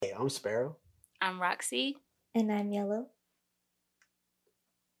I'm Sparrow, I'm Roxy. And I'm Yellow.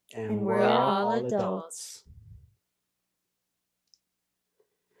 and And We're we're we're all all all adults. adults.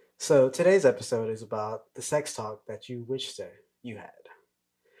 So today's episode is about the sex talk that you wish that you had.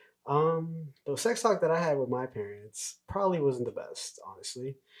 The sex talk that I had with my parents probably wasn't the best,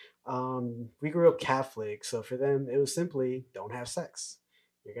 honestly. We grew up Catholic, so for them it was simply don't have sex.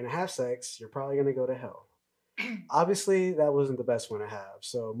 You're gonna have sex, you're probably gonna go to hell. Obviously, that wasn't the best one to have.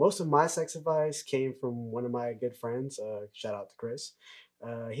 So most of my sex advice came from one of my good friends. Shout out to Chris.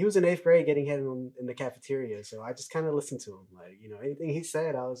 He was in eighth grade getting head in the cafeteria, so I just kind of listened to him. Like, anything he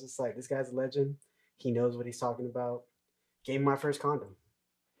said, I was just like, this guy's a legend. He knows what he's talking about. Gave me my first condom.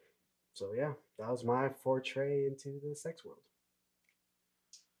 So yeah, that was my foray into the sex world.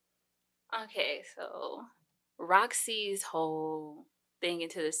 Okay, so Roxy's whole thing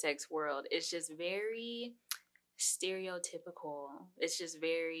into the sex world is just very stereotypical. It's just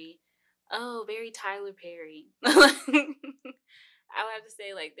very Tyler Perry. I would have to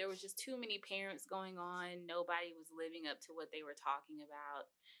say, like, there was just too many parents going on. Nobody was living up to what they were talking about.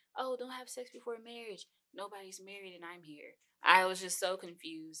 Oh, don't have sex before marriage. Nobody's married and I'm here. I was just so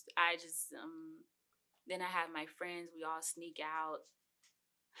confused. Then I have my friends. We all sneak out.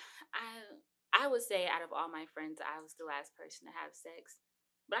 I would say out of all my friends, I was the last person to have sex.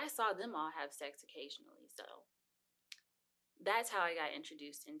 But I saw them all have sex occasionally. So that's how I got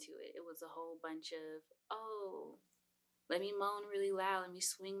introduced into it. It was a whole bunch of, oh, let me moan really loud, let me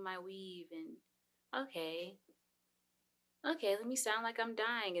swing my weave, and okay, let me sound like I'm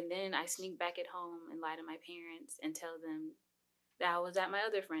dying. And then I sneak back at home and lie to my parents and tell them that I was at my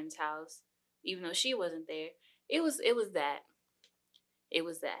other friend's house, even though she wasn't there. It was that. It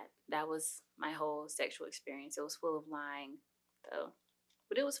was that. That was my whole sexual experience. It was full of lying, though.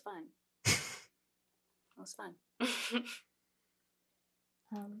 But it was fun. It was fun.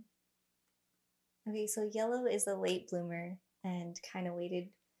 Um, okay, so Yellow is a late bloomer and kind of waited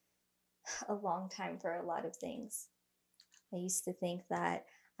a long time for a lot of things. I used to think that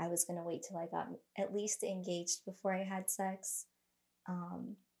I was going to wait till I got at least engaged before I had sex.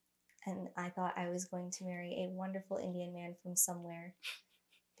 And I thought I was going to marry a wonderful Indian man from somewhere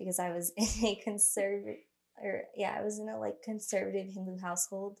because I was in a I was in a like conservative Hindu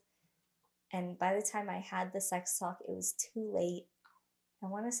household. And by the time I had the sex talk, it was too late. I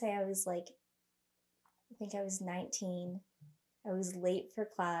want to say I think I was 19. I was late for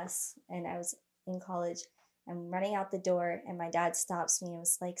class and I was in college. I'm running out the door and my dad stops me and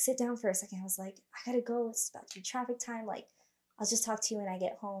was like, sit down for a second. I was like, I gotta go. It's about to be traffic time. Like, I'll just talk to you when I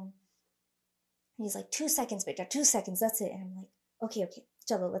get home. And he's like, 2 seconds, Victor, 2 seconds. That's it. And I'm like, okay,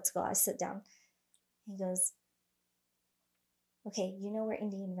 Jello, let's go. I sit down. He goes, okay, you know we're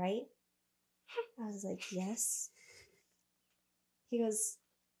Indian, right? I was like, yes. He goes,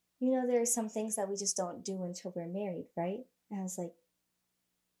 you know there are some things that we just don't do until we're married, right? And I was like,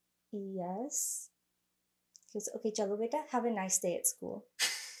 yes. He goes, okay, Chalo beta, have a nice day at school.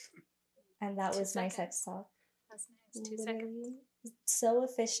 And that was my sex talk. That's nice. 2 seconds. So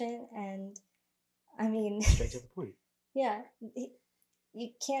efficient, and I mean, Straight to the point. Yeah,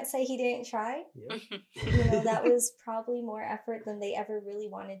 you can't say he didn't try. Yep. That was probably more effort than they ever really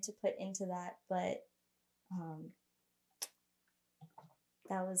wanted to put into that, but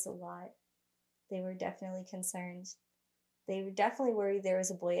that was a lot. They were definitely concerned. They were definitely worried there was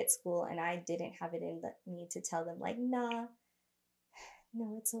a boy at school, and I didn't have it in me to tell them, like, nah,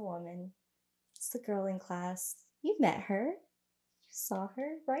 no, it's a woman. It's the girl in class. You met her. You saw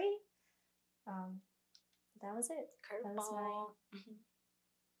her, right? That was it. That was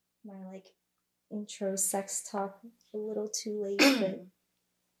my like intro sex talk. A little too late, but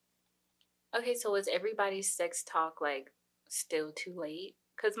okay. So was everybody's sex talk like still too late?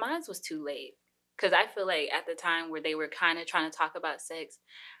 Because mine was too late. Because I feel like at the time where they were kind of trying to talk about sex,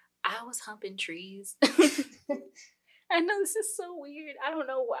 I was humping trees. I know this is so weird. I don't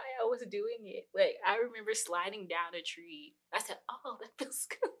know why I was doing it. Like, I remember sliding down a tree. I said, oh, that feels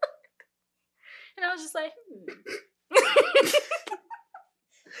good. And I was just like,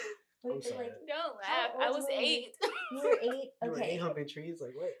 don't laugh. I was 8. You were 8? Okay. You were 8 humping trees?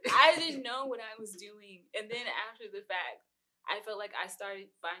 Like, what? I didn't know what I was doing. And then after the fact, I felt like I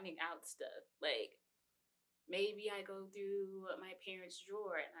started finding out stuff. Like, maybe I go through my parents'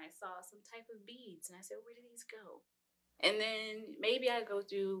 drawer and I saw some type of beads. And I said, where did these go? And then maybe I go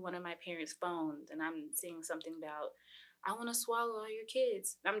through one of my parents' phones and I'm seeing something about, I want to swallow all your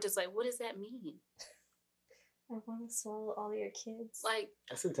kids. And I'm just like, what does that mean? I want to swallow all your kids. Like,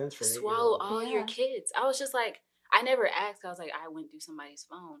 that's intense for me. Swallow all your kids. I was just like, I never asked. I was like, I went through somebody's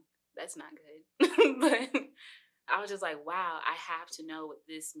phone. That's not good. But I was just like, wow, I have to know what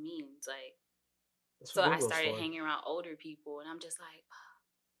this means. Like, That's so what I Google's started for. hanging around older people, and I'm just like,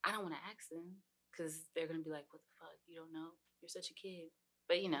 I don't want to ask them because they're gonna be like, what the fuck? You don't know? You're such a kid.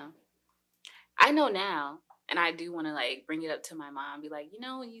 But I know now, and I do want to like bring it up to my mom, be like,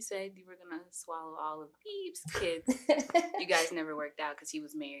 when you said you were gonna swallow all of Peeps' kids, you guys never worked out because he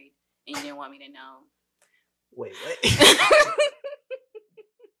was married, and you didn't want me to know. Wait, what?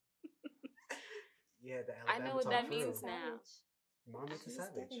 Yeah, the I know Alabama what talk that for real. means now. Mom is a She's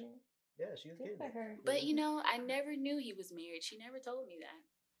savage. getting it. Yeah, she was Good getting for it. her. But I never knew he was married. She never told me that,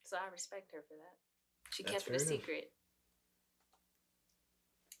 so I respect her for that. She That's kept it a fair enough. secret.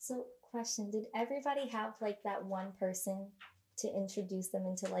 So, question: did everybody have like that one person to introduce them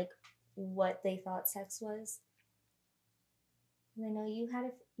into like what they thought sex was? I know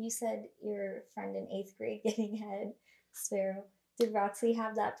you said your friend in 8th grade getting head, Sparrow. Did Roxy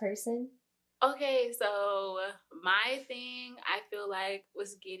have that person? Okay, so my thing I feel like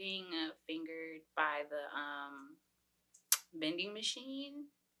was getting fingered by the vending machine.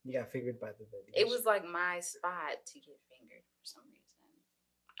 You got fingered by the vending It machine. was like my spot to get fingered for some reason.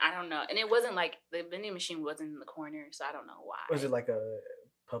 I don't know, and it wasn't like the vending machine wasn't in the corner, so I don't know why. Was it like a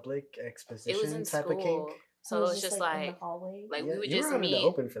public It was exposition in type of kink? school, so it it's just like in the like hallway. like Yeah, we would you just were out in the meet.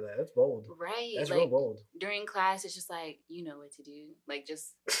 open for that. That's bold. Right, That's like real bold. during class, it's just like you know what to do. Like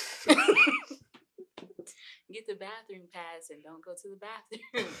just get the bathroom pass and don't go to the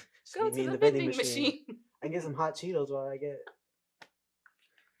bathroom. Go Meet me to in the the vending vending machine. I get some hot Cheetos while I get.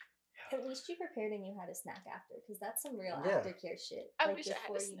 At least you prepared and you had a snack after, because that's some real Yeah. aftercare shit. I like wish I had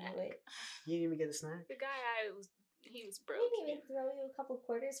a before you snack. knew it. You didn't even get a snack? The guy he was He broke. didn't even throw you a couple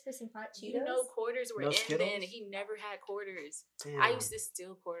quarters for some hot Cheetos. You know, quarters were No in Skittles? then. He never had quarters. Damn. I used to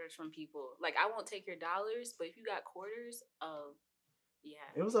steal quarters from people. Like I won't take your dollars, but if you got quarters, oh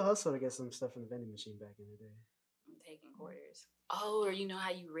yeah, It was a hustle to get some stuff in the vending machine back in the day. I'm taking quarters. Oh, or you know how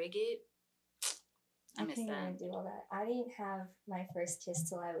you rig it? I miss couldn't that. even do all that. I didn't have my first kiss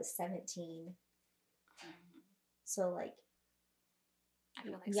till I was 17. So like I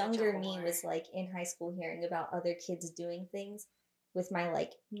feel like younger such a me whore. was like in high school hearing about other kids doing things with my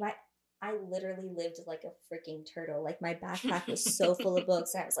I literally lived like a freaking turtle. Like my backpack was so full of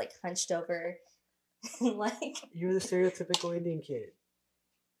books and I was like hunched over. Like You were the stereotypical Indian kid.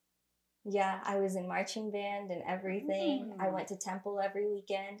 yeah, I was in marching band and everything. I went to temple every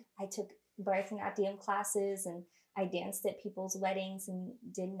weekend. I took Bharatanatyam classes and I danced at people's weddings and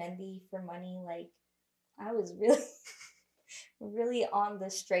did mendi for money. Like I was really really on the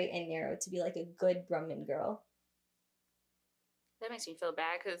straight and narrow to be like a good Brahmin girl. That makes me feel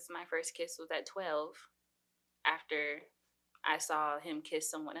bad because my first kiss was at 12 after I saw him kiss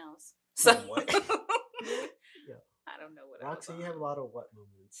someone else. So what? Yeah. I don't know what Roxy, I was you have a on. lot of what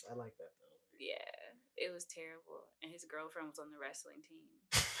moments. I like that though. Yeah, it was terrible. And his girlfriend was on the wrestling team.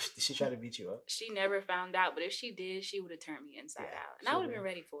 Did she try to beat you up? She never found out, but if she did, she would have turned me inside out. And I would have been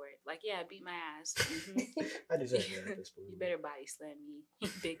ready for it. Like, yeah, beat my ass. Mm-hmm. I deserve it at this point. You better body slam me, you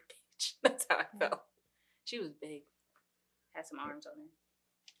big bitch. That's how I felt. She was big. Had some arms on her.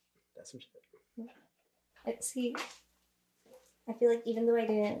 That's some shit. See, I feel like even though I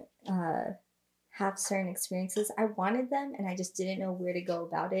didn't have certain experiences, I wanted them and I just didn't know where to go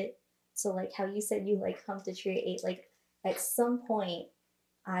about it. So like how you said you like humped a tree at 8, like at some point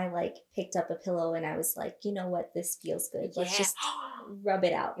I like picked up a pillow and I was like, you know what, this feels good. Let's just rub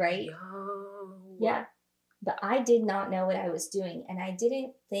it out, right? Yo. Yeah. But I did not know what I was doing and I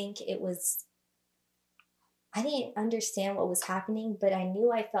didn't understand what was happening, but I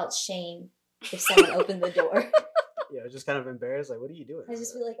knew I felt shame if someone opened the door. Yeah, just kind of embarrassed. Like, what are you doing? I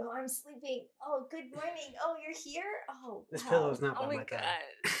just be like, oh, I'm sleeping. Oh, good morning. Oh, you're here. Oh, This wow. pillow is not by Oh my my god.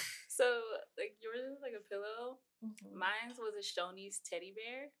 thigh. So like yours was like a pillow. Mm-hmm. Mine was a Shoney's teddy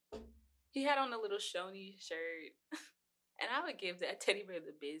bear. He had on a little Shoney shirt. And I would give that teddy bear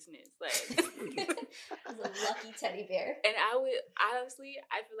the business. Like it was a lucky teddy bear. And I would honestly,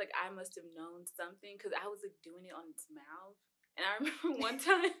 I feel like I must have known something because I was like doing it on its mouth. And I remember one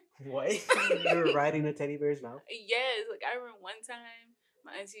time. What? You were riding the teddy bear's mouth? Yes. Like I remember one time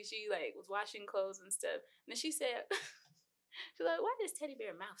my auntie, she like was washing clothes and stuff. And then she said, she's like, why is teddy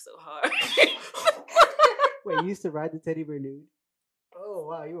bear mouth so hard? Wait, you used to ride the teddy bear nude? Oh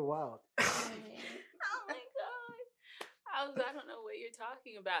wow, you were wild. Oh my god. I don't know what you're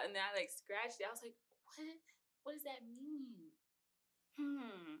talking about. And then I like scratched it. I was like, what? What does that mean?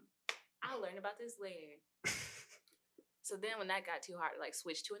 I'll learn about this later. So then when that got too hard, I like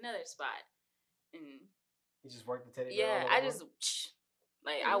switched to another spot. And you just worked the teddy bear? Yeah, I just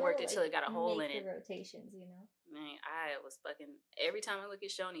I worked it till it got a hole in it. Rotations, you know. Man, I was fucking every time I look at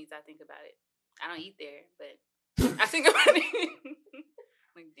Shoney's, I think about it. I don't eat there, but I think about it.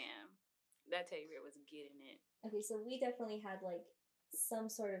 Like, damn, that Teddy bear was getting it. Okay, so we definitely had like some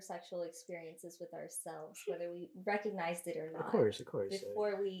sort of sexual experiences with ourselves, whether we recognized it or not. Of course.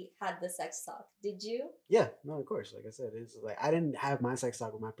 Before we had the sex talk, did you? Yeah, no, of course. Like I said, it's like I didn't have my sex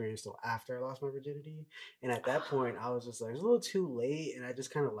talk with my parents till after I lost my virginity, and at that point, I was just like, it's a little too late, and I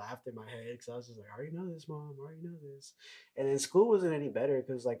just kind of laughed in my head because I was just like, I already know this, mom. I already know this, and then school wasn't any better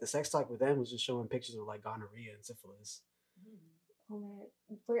because like the sex talk with them was just showing pictures of like gonorrhea and syphilis. Oh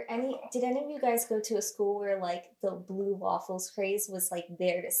my! Did any of you guys go to a school where like the blue waffles craze was like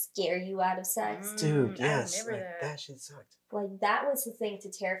there to scare you out of sex? Dude, I yes, remember like that shit sucked. Like that was the thing to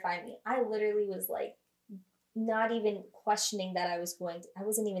terrify me. I literally was like not even questioning that I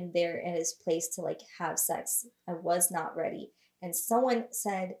wasn't even there in his place to like have sex. I was not ready. And someone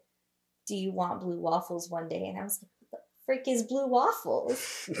said, "Do you want blue waffles one day?" And I was like, "What the frick is blue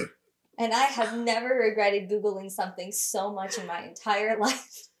waffles?" And I have never regretted Googling something so much in my entire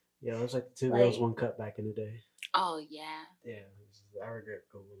life. Yeah, it was like the two Like- girls, one cup back in the day. Oh yeah. Yeah, I regret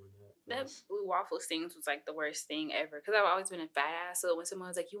googling that. That blue waffle things was like the worst thing ever because I've always been a fat ass. So when someone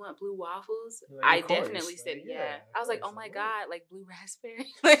was like, "You want blue waffles?" Like, I of course, definitely said like, yeah. yeah, I was like, of "Oh my course, god, like blue raspberry!"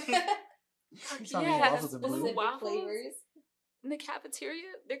 Like, telling me yeah, waffles are blue? blue waffles flavors. in the cafeteria.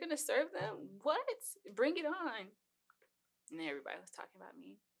 They're gonna serve them. What? Bring it on! And then everybody was talking about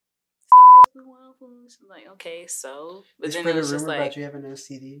me. Star has blue waffles. I'm like, okay, so. But They then spread it a was just rumor like, about you having an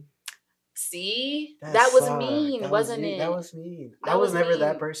STD. see, That that was sucked. mean, That wasn't was it? That was mean. That I was was never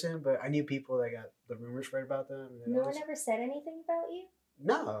that mean. person, but I knew people that got the rumors spread about them. And No one ever said anything about you?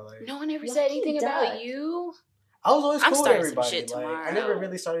 No, like No one ever Lucky said anything about duck. you. I was always I'm cool with starting some everybody. shit Like I tomorrow. never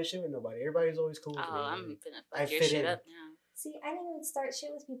really started shit with nobody. Everybody's always cool with me. Oh, I'm Like, finna I fuck your fit shit in. up now. See, I didn't even start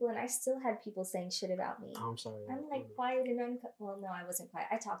shit with people, and I still had people saying shit about me. Oh, I'm sorry. I'm like quiet and well, no, I wasn't quiet.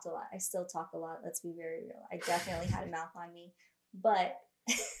 I talked a lot. I still talk a lot. Let's be very real. I definitely had a mouth on me, but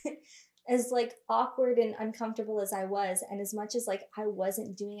as like awkward and uncomfortable as I was, and as much as like I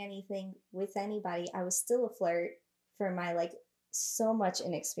wasn't doing anything with anybody, I was still a flirt for my like so much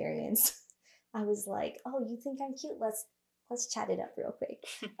inexperience. I was like, "Oh, you think I'm cute? Let's chat it up real quick."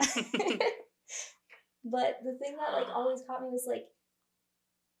 But the thing that like always caught me was like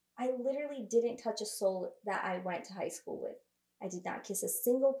I literally didn't touch a soul that I went to high school with. I did not kiss a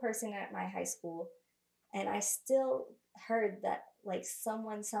single person at my high school. And I still heard that like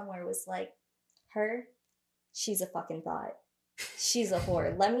someone somewhere was like, her, she's a fucking thought. She's a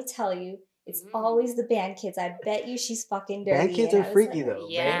whore. Let me tell you, it's always the band kids. I bet you she's fucking dirty. Band kids And are I was freaky like, though.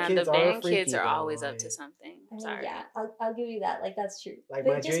 Yeah, Band kids the band are freaky, kids are though. always up Like, to something. I mean, Sorry. yeah, I'll give you that. Like that's true. like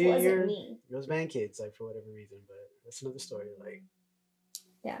but my it just junior wasn't year, me. it was band kids, like for whatever reason. But that's another story. Like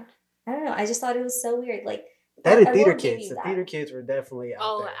Yeah, I don't know. I just thought it was so weird. Like that and I theater will give kids. you The that. theater kids were definitely out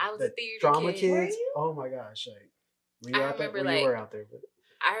Oh, there. I was the a theater drama kid. kids. Were you? Oh my gosh! Like were you I out there? remember, Well, you like- were out there, but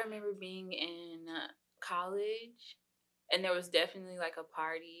I remember being in college, and there was definitely like a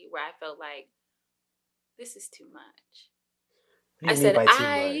party where I felt like this is too much. what I do you mean said by too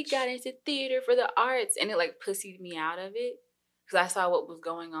I much? got into theater for the arts, and it like pussied me out of it because I saw what was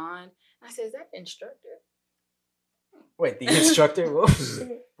going on. And I said, "Is that the instructor?" Wait, the instructor? Whoa, I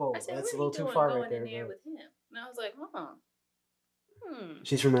said, that's "What a are little you too doing far going right there. in there But with him?" And I was like,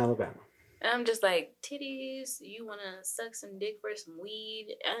 she's from Alabama. And I'm just like, titties. You want to suck some dick for some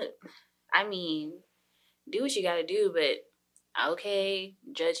weed? I mean, do what you got to do, but okay,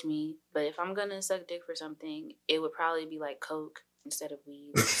 judge me. But if I'm gonna suck dick for something, it would probably be like coke instead of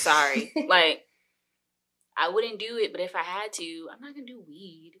weed. Sorry, like I wouldn't do it, but if I had to, I'm not gonna do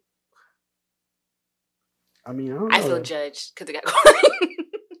weed. I mean, I don't know. I feel judged because it got going.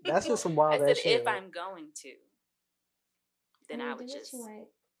 That's just some I wild said ass shit. if I'm going to, then I would do just. what you want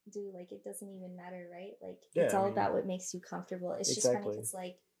to do. Like it doesn't even matter, right? Like Yeah, it's I all mean- about what makes you comfortable. It's just Exactly. funny. It's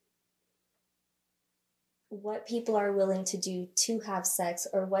like what people are willing to do to have sex,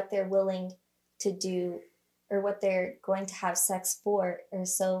 or what they're willing to do, or what they're going to have sex for, are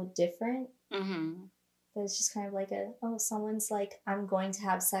so different. Mm-hmm. But it's just kind of like someone's like, I'm going to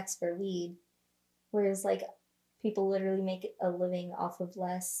have sex for weed, whereas like people literally make a living off of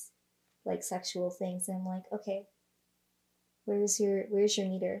less like sexual things. And I'm like, okay, where's your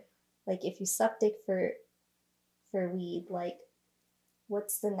meter? Like if you suck dick for weed, like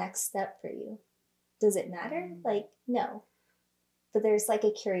what's the next step for you? Does it matter? Like no, but there's like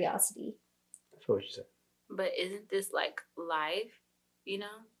a curiosity. That's what you said. But isn't this like life? You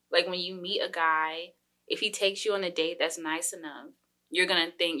know, like when you meet a guy, if he takes you on a date that's nice enough, you're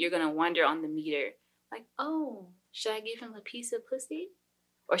gonna wonder on the meter, like, oh, should I give him a piece of pussy,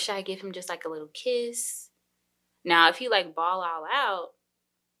 or should I give him just like a little kiss? Now, if he like ball all out,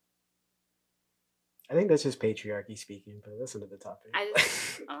 I think that's just patriarchy speaking, but that's another topic. I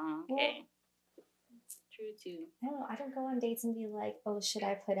just, oh, Well, okay. True too. I don't go on dates and be like, oh, should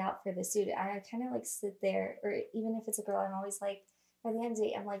I put out for this dude? I kind of like sit there, or even if it's a girl, I'm always like, by the end of the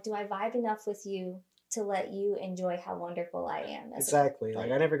day, I'm like, do I vibe enough with you to let you enjoy how wonderful I am as a Exactly. Like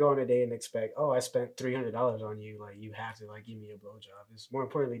like? I never go on a date and expect, oh, I spent $300 on you. Like you have to like give me a blowjob. It's more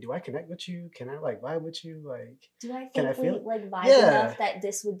importantly, do I connect with you? Can I like vibe with you? Like, Do I can I think feel we it? like vibe Yeah, enough that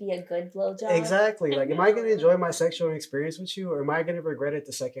this would be a good blowjob? exactly. I Like, am I gonna know. enjoy my sexual experience with you, or am I gonna regret it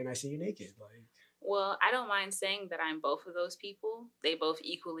the second I see you naked? Like, Well, I don't mind saying that I'm both of those people. They both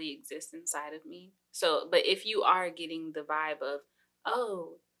equally exist inside of me. So, but if you are getting the vibe of,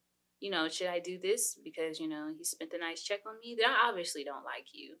 oh, should I do this because, he spent a nice check on me, then I obviously don't like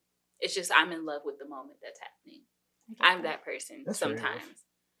you. It's just I'm in love with the moment that's happening. I get I'm that. that person that's fair enough. sometimes.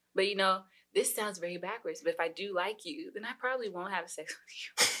 But, this sounds very backwards. But if I do like you, then I probably won't have sex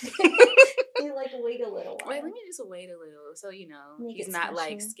with you. You like wait a little while. Wait, let me just wait a little. So, Make he's it not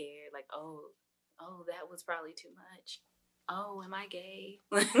like special. scared, like, oh, that was probably too much. Oh, am I gay?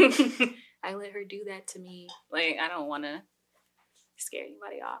 I let her do that to me. Like, I don't want to scare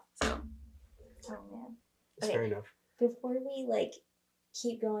anybody off. So, Oh man. It's fair Okay. enough. Before we like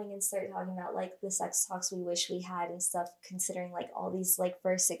keep going and start talking about like the sex talks we wish we had and stuff, considering like all these like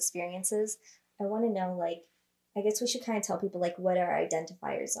first experiences, I want to know like, I guess we should kind of tell people like what our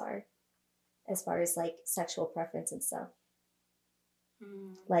identifiers are as far as like sexual preference and stuff.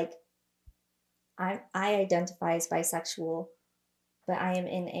 Like I identify as bisexual, but I am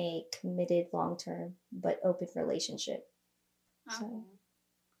in a committed long term but open relationship. So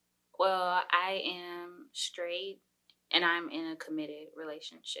well, I am straight and I'm in a committed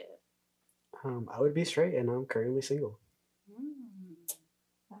relationship. I would be straight, and I'm currently single. Mm.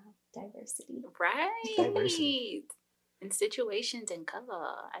 wow, diversity. Diversity. Right. And situations and color.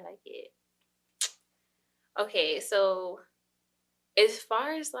 I like it. Okay, so as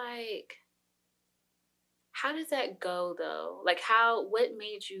far as like how does that go though? Like what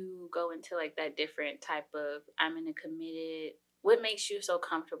made you go into like that different type of I'm in a committed what makes you so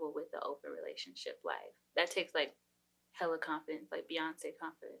comfortable with the open relationship life? That takes like hella confidence, like Beyonce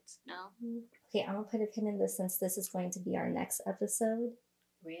confidence, no? Okay, I'm gonna put a pin in this since this is going to be our next episode.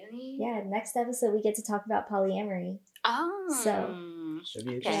 Really? Yeah, next episode we get to talk about polyamory. So Should be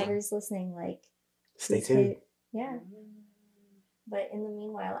okay. interesting. whoever's listening, like Stay please tuned. yeah. But in the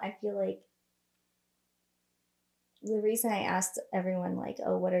meanwhile, I feel like the reason I asked everyone like,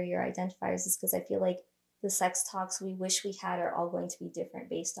 oh, what are your identifiers is because I feel like the sex talks we wish we had are all going to be different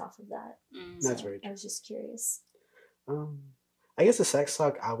based off of that. That's So very true. I was just curious. I guess the sex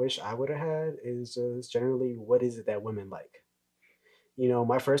talk I wish I would have had is just generally what is it that women like.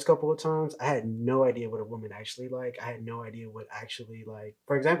 My first couple of times, I had no idea what a woman actually like. I had no idea what actually like.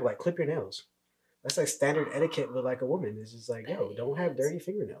 For example, like clip your nails. That's like standard etiquette with like a woman. It's just like, That yo, don't have is. dirty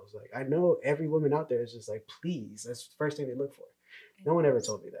fingernails. Like I know every woman out there is just like, please. That's the first thing they look for. No one ever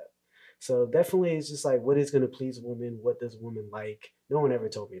told me that. So definitely, it's just like, what is going to please a woman? What does a woman like? No one ever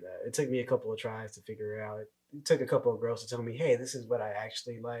told me that. It took me a couple of tries to figure it out. It took a couple of girls to tell me, hey, this is what I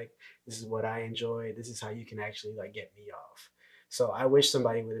actually like. This is what I enjoy. This is how you can actually like get me off. So I wish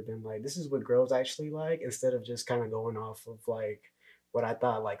somebody would have been like, this is what girls actually like, instead of just kind of going off of like what I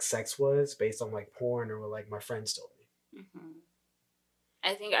thought like sex was based on like porn or what like my friends told me. Mm-hmm.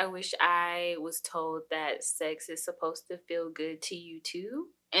 I think I wish I was told that sex is supposed to feel good to you too,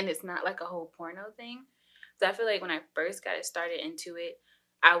 and it's not like a whole porno thing. So I feel like when I first got started into it,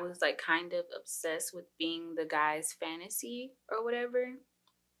 I was like kind of obsessed with being the guy's fantasy or whatever.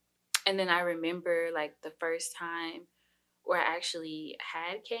 And then I remember like the first time where I actually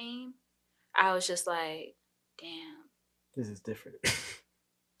had came, I was just like, damn. This is different.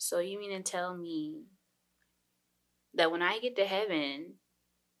 So you mean to tell me that when I get to heaven,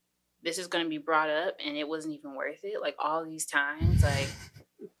 this is going to be brought up and it wasn't even worth it? Like all these times, like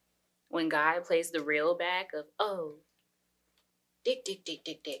when God plays the reel back of, oh, dick, dick, dick,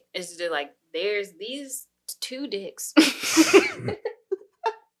 dick, dick. It's just like, there's these two dicks that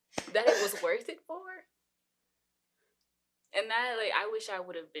it was worth it for. And that, like, I wish I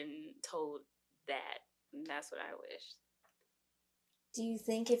would have been told that. And that's what I wish. Do you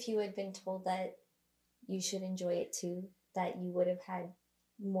think if you had been told that you should enjoy it too, that you would have had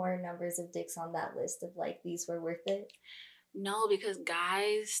more numbers of dicks on that list of like these were worth it? No, because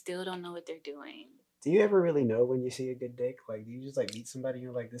guys still don't know what they're doing. Do you ever really know when you see a good dick? Like, do you just like meet somebody and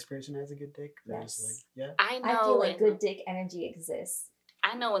you're like, this person has a good dick? Or Yes. like, yeah. I know. I feel like good dick energy exists.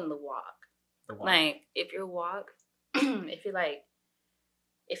 I know in the walk. The walk. Like, if your walk, if you like,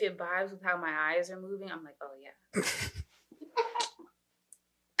 if it vibes with how my eyes are moving, I'm like, oh yeah.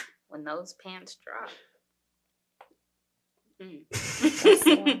 when those pants drop. That's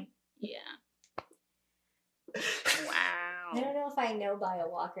the one. Yeah. I Wow. don't know if I know by a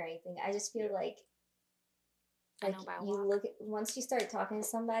walk or anything. I just feel like I know by a you walk. look at, once you start talking to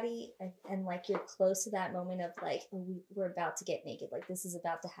somebody and like you're close to that moment of like, oh, we're about to get naked, like this is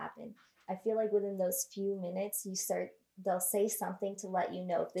about to happen. I feel like within those few minutes they'll say something to let you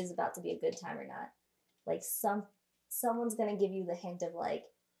know if this is about to be a good time or not. Like someone's gonna give you the hint of like,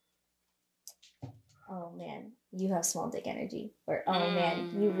 oh man, you have small dick energy, or oh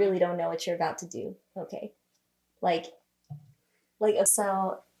man, you really don't know what you're about to do. Okay, like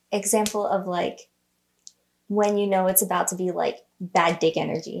so example of like when you know it's about to be like bad dick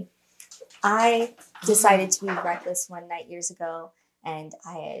energy. I decided to be reckless one night years ago, and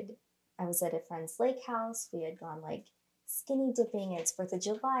I was at a friend's lake house. We had gone like skinny dipping. It's 4th of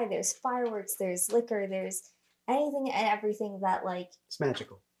July. There's fireworks. There's liquor. There's anything and everything that like It's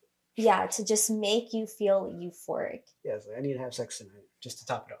magical. Yeah, to just make you feel euphoric. Yes, I need to have sex tonight just to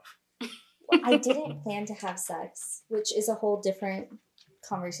top it off. I didn't plan to have sex, which is a whole different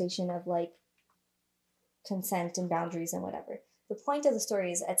conversation of like consent and boundaries and whatever. The point of the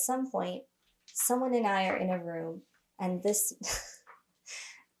story is at some point, someone and I are in a room, and this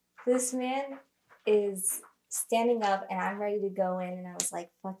this man is standing up, and I'm ready to go in, and I was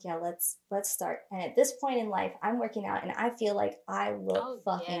like, "Fuck yeah, let's start." And at this point in life, I'm working out, and I feel like I look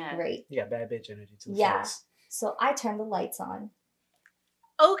fucking great. You got bad bitch energy too. Yeah. So I turned the lights on.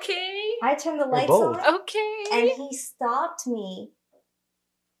 Okay. I turned the lights on. Okay. And he stopped me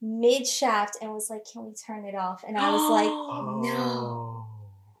mid shaft and was like, "Can we turn it off?" And I was like, "No."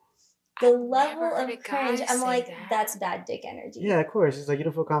 The level of cringe, I'm like, that's bad dick energy. Yeah, of course. It's like you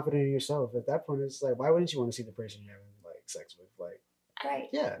don't feel confident in yourself. At that point, it's like, why wouldn't you want to see the person you're having like sex with? Like, right?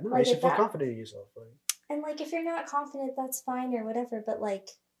 Yeah, no, like you should feel confident in yourself. Like. And like, if you're not confident, that's fine or whatever. But like,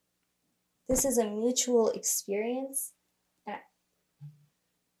 this is a mutual experience, and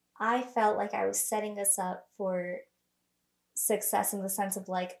I felt like I was setting us up for success in the sense of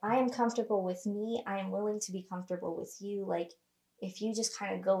like, I am comfortable with me. I am willing to be comfortable with you. Like, if you just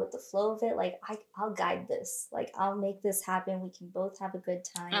kind of go with the flow of it, like I'll guide this. Like, I'll make this happen. We can both have a good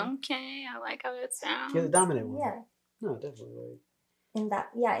time. Okay, I like how it sounds. You're the dominant one. Yeah. No, definitely. In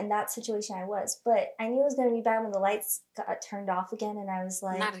that situation I was, but I knew it was gonna be bad when the lights got turned off again, and I was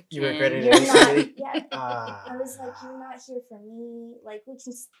like, not again. You regretted it instantly? Yeah. I was like, you're not here for me. Like we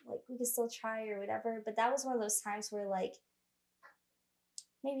can still try or whatever. But that was one of those times where like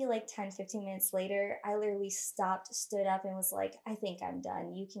maybe like 10, 15 minutes later, I literally stopped, stood up, and was like, I think I'm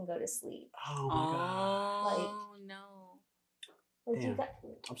done. You can go to sleep. Oh my god. Like, no. Like Damn.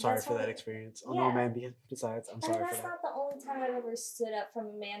 I'm sorry for that experience. Oh no, man. Besides, I'm sorry for that. That's not the only time I've ever stood up from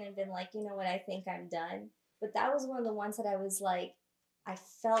a man and been like, you know what, I think I'm done. But that was one of the ones that I was like, I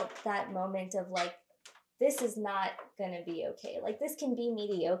felt that moment of like, this is not gonna be okay. Like, this can be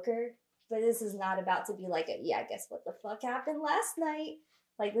mediocre, but this is not about to be like a, yeah, guess what the fuck happened last night?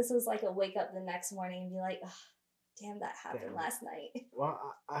 Like, this was like a wake up the next morning and be like, oh, damn, that happened last night.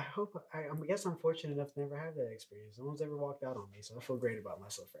 Well, I guess I'm fortunate enough to never have that experience. No one's ever walked out on me, so I feel great about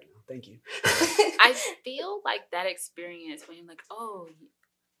myself right now. Thank you. I feel like that experience when you're like, oh,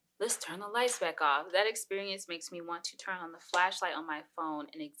 let's turn the lights back off. That experience makes me want to turn on the flashlight on my phone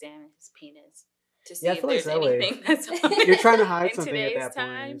and examine his penis to see if there's anything that's on. You're trying to hide something at that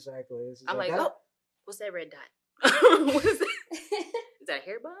point. Exactly. I'm like, oh, what's that red dot? What is that? Is that a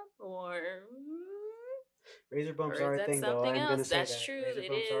hair bump or razor bumps are a thing, though. I'm gonna say that's true. Razor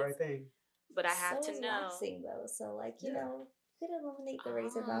bumps are a thing. But I have to know. Waxing though, so like you know, could eliminate the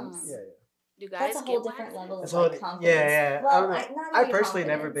razor bumps. Yeah. Do guys that's a whole different level of like confidence. Yeah. Well, I personally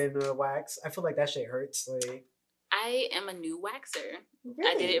never been wax. I feel like that shit hurts. Like, I am a new waxer.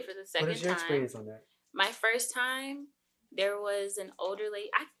 Really? I did it for the second time. What is your experience on that? My first time, there was an older lady.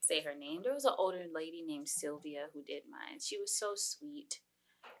 I can say her name. There was an older lady named Sylvia who did mine. She was so sweet.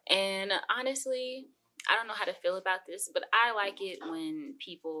 And honestly, I don't know how to feel about this, but I like it when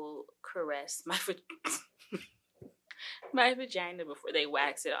people caress my vagina before they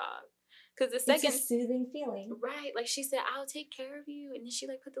wax it off. Because the second, it's a soothing feeling, right? Like she said, "I'll take care of you," and then she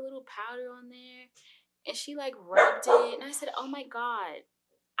like put the little powder on there, and she like rubbed it, and I said, "Oh my god,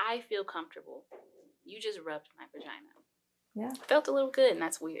 I feel comfortable. You just rubbed my vagina." Yeah, felt a little good, and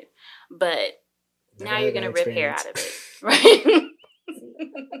that's weird. But now you're gonna rip hair out of it, right?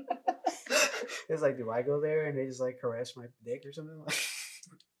 It's like, do I go there and they just like caress my dick or something?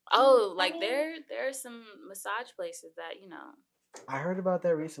 Oh, like there are some massage places that I heard about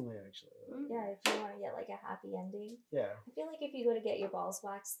that recently, actually. Yeah, if you want to get like a happy ending. Yeah. I feel like if you go to get your balls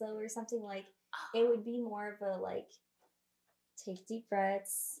waxed though or something, like it would be more of a like take deep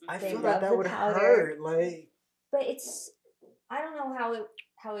breaths. I They feel Mhm. that rub that the would powder, hurt. Like, but it's I don't know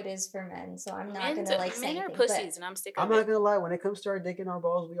how it is for men, so I'm not Men, gonna like say men are anything. But pussies, and I'm sick I'm of not it. gonna lie. When it comes to our dick and our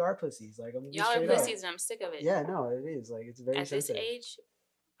balls, we are pussies. Like, I'm gonna be Y'all are straight up. pussies, and I'm sick of it. Yeah, no, it is. Like, it's very At this sensitive. age,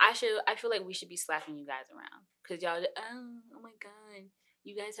 I feel like we should be slapping you guys around because y'all. Oh my god,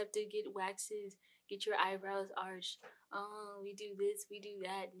 you guys have to get waxes, get your eyebrows arched. Oh, we do this, we do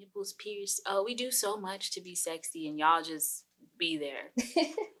that, nipples pierced. Oh, we do so much to be sexy, and y'all just be there.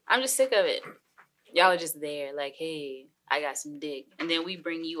 I'm just sick of it. Y'all are just there, like, hey, I got some dick, and then we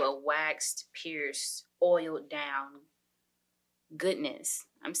bring you a waxed, pierced, oiled down goodness.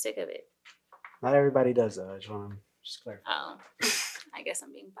 I'm sick of it. Not everybody does that. I just want to just clarify. Oh, I guess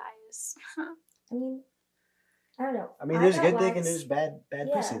I'm being biased. I mean, I don't know. I mean, I there's got good dick and waxed. there's bad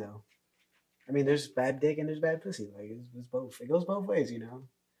pussy Yeah. though. I mean, there's bad dick and there's bad pussy. Like, it's both. It goes both ways, you know.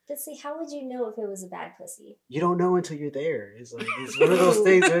 But see, how would you know if it was a bad pussy? You don't know until you're there. It's like it's one of those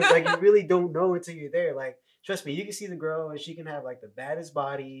things where it's like you really don't know until you're there. Like, trust me, you can see the girl and she can have like the baddest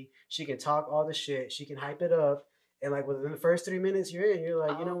body. She can talk all the shit. She can hype it up. And like within the first 3 minutes you're in, you're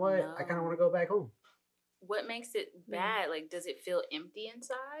like, you know Oh, what? I kind of no. want to go back home. What makes it bad? Like, does it feel empty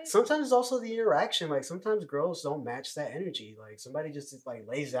inside? Sometimes it's also the interaction. Like sometimes girls don't match that energy. Like somebody just like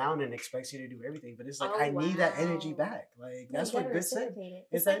lays down and expects you to do everything, but it's like Oh, I need that energy wow. back. Like Yeah, that's you what gotta good sex. reciprocate it.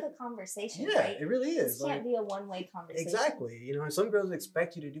 Is It's like that a conversation, yeah, right? it really This is. can't Like be a one-way conversation. exactly. You know, and some girls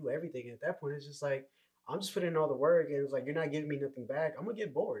expect you to do everything. And at that point, it's just like I'm just putting in all the work, and it's like you're not giving me nothing back. I'm gonna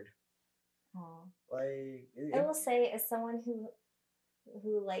get bored. Aw. Like I will say, as someone who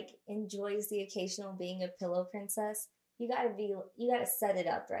like enjoys the occasional being a pillow princess, you gotta set it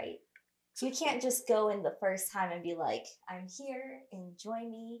up right. You can't just go in the first time and be like, I'm here, enjoy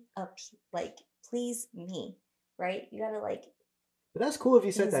me, like please me, right? You gotta like but that's cool if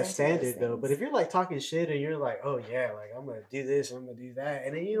you set ease that into those standard though. But things. if you're like talking shit and you're like, oh yeah, like I'm gonna do this, I'm gonna do that,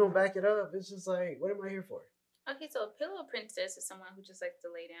 and then you don't back it up, it's just like, what am I here for? Okay, so a pillow princess is someone who just likes to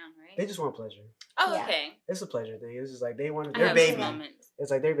lay down, They right? just want pleasure. Oh, Yeah. okay. It's a pleasure thing. It's just like they want I their have those baby. moments. It's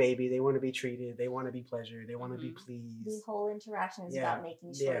like their baby. They want to be treated. They want to be pleasured. They want to be Mhm. pleased. The whole interaction is Yeah, about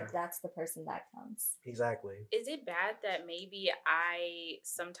making sure yeah. that's the person that comes. Exactly. Is it bad that maybe I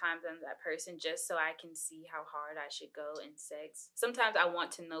sometimes am that person just so I can see how hard I should go in sex? Sometimes I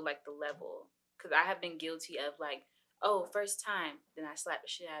want to know like the level because I have been guilty of like, oh, first time, then I slap the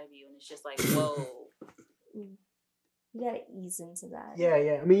shit out of you, and it's just like, whoa. You gotta ease into that. Yeah,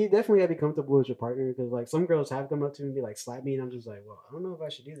 yeah. I mean, you definitely gotta be comfortable with your partner because like some girls have come up to me and be like, slap me, and I'm just like, well, I don't know if I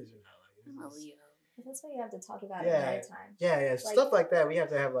should do this or not. Like, I'm a Leo. But that's why you have to talk about it yeah, ahead of time. yeah. Like- Stuff like that. We have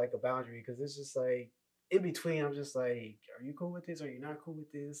to have like a boundary because it's just like in between. I'm just like, are you cool with this? Are you not cool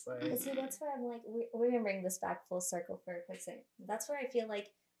with this? Like, But see, that's where I'm like, we're gonna bring this back full circle for a quick second. That's where I feel like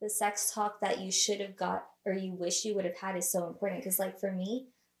the sex talk that you should have got or you wish you would have had is so important. Because like for me,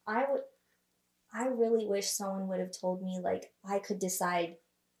 I really wish someone would have told me like I could decide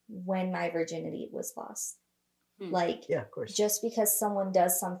when my virginity was lost. Like, yeah, of course. just because someone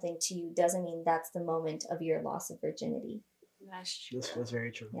does something to you doesn't mean that's the moment of your loss of virginity. That's true. That's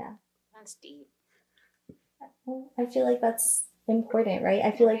very true. Yeah. That's deep. Well, I feel like that's important, right?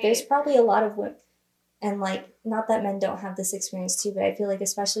 I feel like there's probably a lot of women, and like, not that men don't have this experience too, but I feel like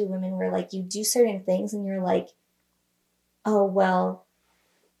especially women where like you do certain things and you're like, oh, well,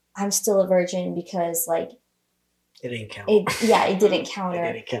 I'm still a virgin because like it didn't count. It didn't count. It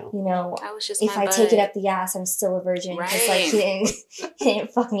didn't count. You know, I was just if I take it up the ass, I'm still a virgin because like he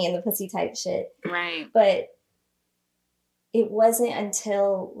didn't fuck me in the pussy type shit. Right. But it wasn't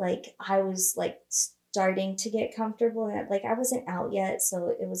until like I was like starting to get comfortable and like I wasn't out yet, so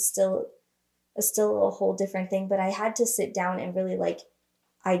it was still a whole different thing. But I had to sit down and really like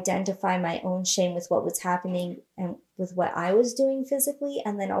identify my own shame with what was happening and with what I was doing physically,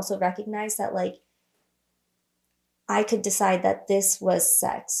 and then also recognize that like I could decide that this was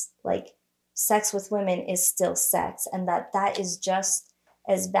sex. Like sex with women is still sex, and that is just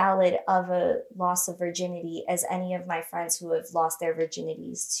as valid of a loss of virginity as any of my friends who have lost their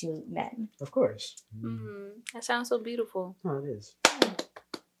virginities to men. Of course. That sounds so beautiful. Oh, it is.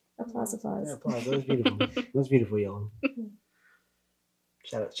 Applause. Yeah, applause. That was beautiful. That was beautiful, Yellow.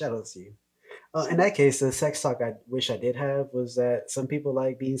 Shout out to you. In that case, the sex talk I wish I did have was that some people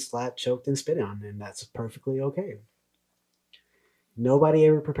like being slapped, choked, and spit on, and that's perfectly okay. Nobody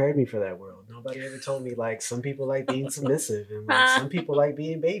ever prepared me for that world. Nobody ever told me like some people like being submissive and like some people like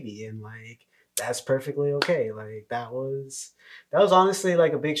being baby, and like that's perfectly okay. Like that was honestly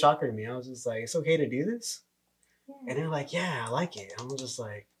like a big shocker to me. I was just like, it's okay to do this, and they're like, yeah, I like it. I was just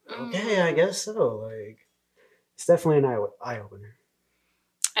like, okay, I guess so. Like it's definitely an eye opener.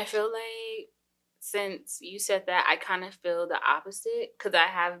 I feel like since you said that, I kind of feel the opposite because I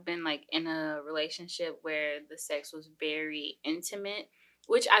have been like in a relationship where the sex was very intimate,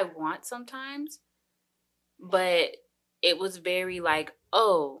 which I want sometimes, but it was very like,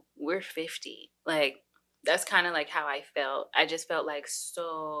 oh, we're 50. Like, that's kind of like how I felt. I just felt like,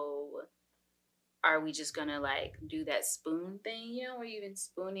 so are we just gonna like do that spoon thing, where you've been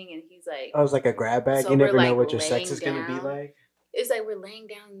spooning and he's like, I was like a grab bag. so You we're never know like what your sex laying is gonna be down. like. It's like we're laying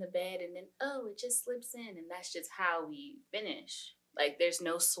down in the bed and then, oh, it just slips in and that's just how we finish. Like, there's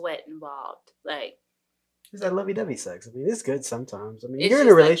no sweat involved. Like, It's that lovey-dovey sex. I mean, it's good sometimes. I mean, it's you're in a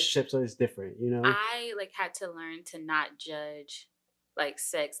just like relationship, so it's different, you know. I like had to learn to not judge like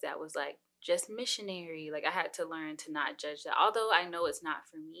sex that was like just missionary. Like, I had to learn to not judge that. Although I know it's not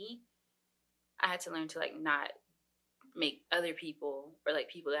for me, I had to learn to like not make other people or like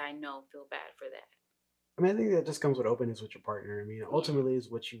people that I know feel bad for that. I mean, I think that just comes with openness with your partner. I mean, Yeah. ultimately,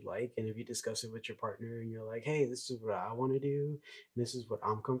 is what you like, and if you discuss it with your partner, and you're like, "Hey, this is what I want to do, and this is what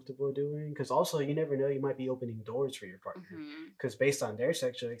I'm comfortable doing," because also you never know, you might be opening doors for your partner, Hmm. because based on their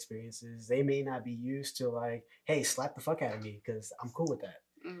sexual experiences, they may not be used to like, "Hey, slap the fuck out of me," because I'm cool with that.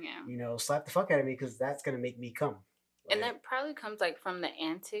 Yeah. You know, slap the fuck out of me because that's gonna make me come. And Like, that probably comes like from the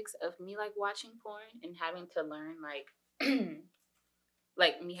antics of me like watching porn and having to learn like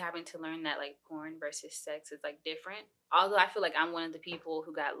like me having to learn that like porn versus sex is like different. Although I feel like I'm one of the people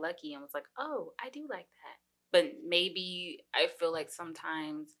who got lucky and was like, "Oh, I do like that." But maybe I feel like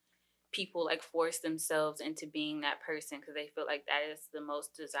sometimes people like force themselves into being that person because they feel like that is the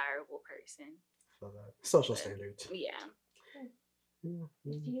most desirable person. so that social But standards. yeah. Sure. Yeah,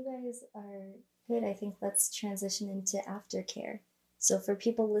 If yeah. you guys are good, I think let's transition into aftercare. So, for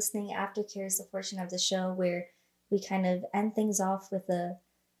people listening, aftercare is the portion of the show where we kind of end things off with the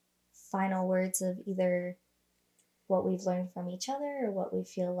final words of either what we've learned from each other or what we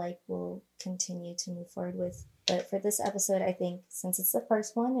feel like we'll continue to move forward with. But for this episode, I think since it's the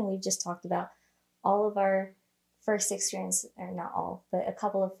first one and we've just talked about all of our first experience, or not all, but a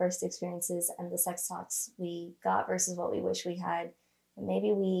couple of first experiences and the sex talks we got versus what we wish we had,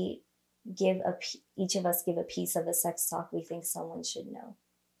 maybe we each of us give a piece of a sex talk we think someone should know.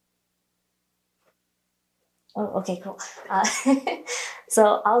 Oh, okay, cool. Uh,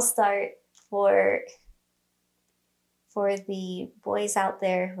 so I'll start for the boys out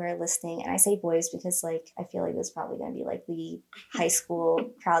there who are listening, and I say boys because like I feel like there's probably going to be like the high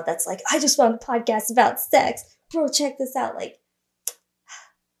school crowd that's like, I just found a podcast about sex, bro, check this out. Like,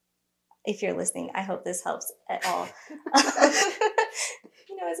 if you're listening, I hope this helps at all.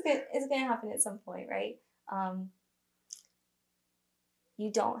 It's gonna happen at some point, right? um,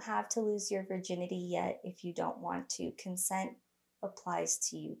 you don't have to lose your virginity yet if you don't want to. Consent applies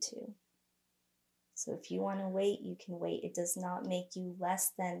to you too. So if you want to wait, you can wait. It does not make you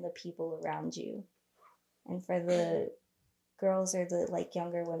less than the people around you. And for the girls or the like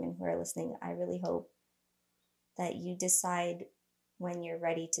younger women who are listening, I really hope that you decide when you're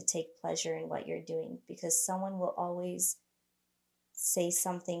ready to take pleasure in what you're doing, because someone will always say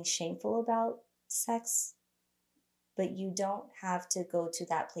something shameful about sex, but you don't have to go to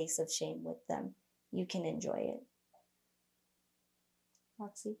that place of shame with them. You can enjoy it.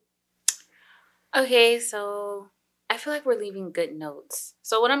 Roxy? Okay, so I feel like we're leaving good notes.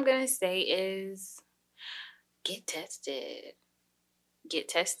 So what I'm gonna say is get tested. Get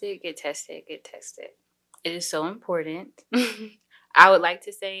tested, get tested, get tested. It is so important. I would like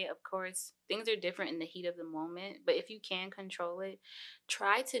to say, of course, things are different in the heat of the moment, but if you can control it,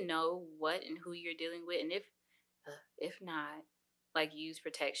 try to know what and who you're dealing with, and if not, like use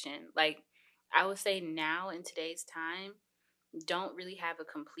protection. Like I would say now in today's time, don't really have a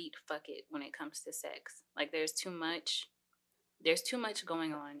complete fuck it when it comes to sex. Like there's too much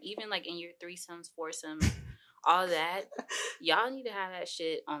going on. Even like in your threesomes, foursomes, all that, y'all need to have that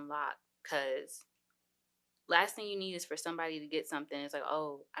shit on lock. Cause last thing you need is for somebody to get something. It's like,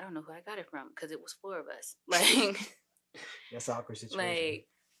 oh, I don't know who I got it from because it was four of us. That's an awkward situation. Like,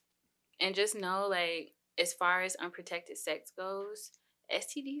 and just know, like, as far as unprotected sex goes,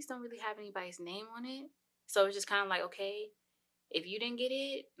 STDs don't really have anybody's name on it. So it's just kind of like, okay, if you didn't get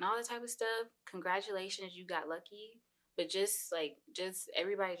it and all that type of stuff, congratulations, you got lucky. But just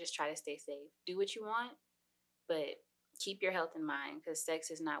everybody just try to stay safe. Do what you want, but keep your health in mind because sex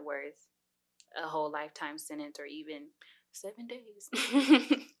is not worth a whole lifetime sentence or even 7 days.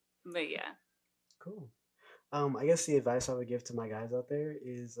 But yeah. Cool. I guess the advice I would give to my guys out there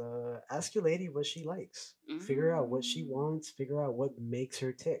is ask your lady what she likes. Figure out what she Mm, wants. Figure out what makes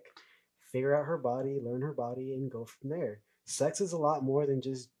her tick. Figure out her body, learn her body, and go from there. Sex is a lot more than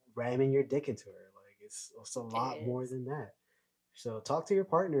just ramming your dick into her. Like it's a it lot more is. than that. So talk to your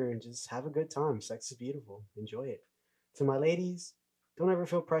partner and just have a good time. Sex is beautiful. Enjoy it. To my ladies, don't ever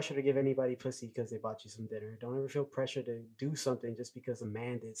feel pressure to give anybody pussy because they bought you some dinner. Don't ever feel pressure to do something just because a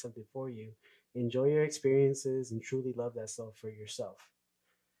man did something for you. Enjoy your experiences and truly love that stuff for yourself.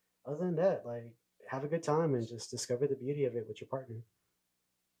 Other than that, like, have a good time and just discover the beauty of it with your partner.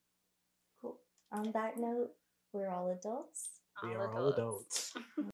 Cool. On that note, we're all adults. We All are all adults. adults.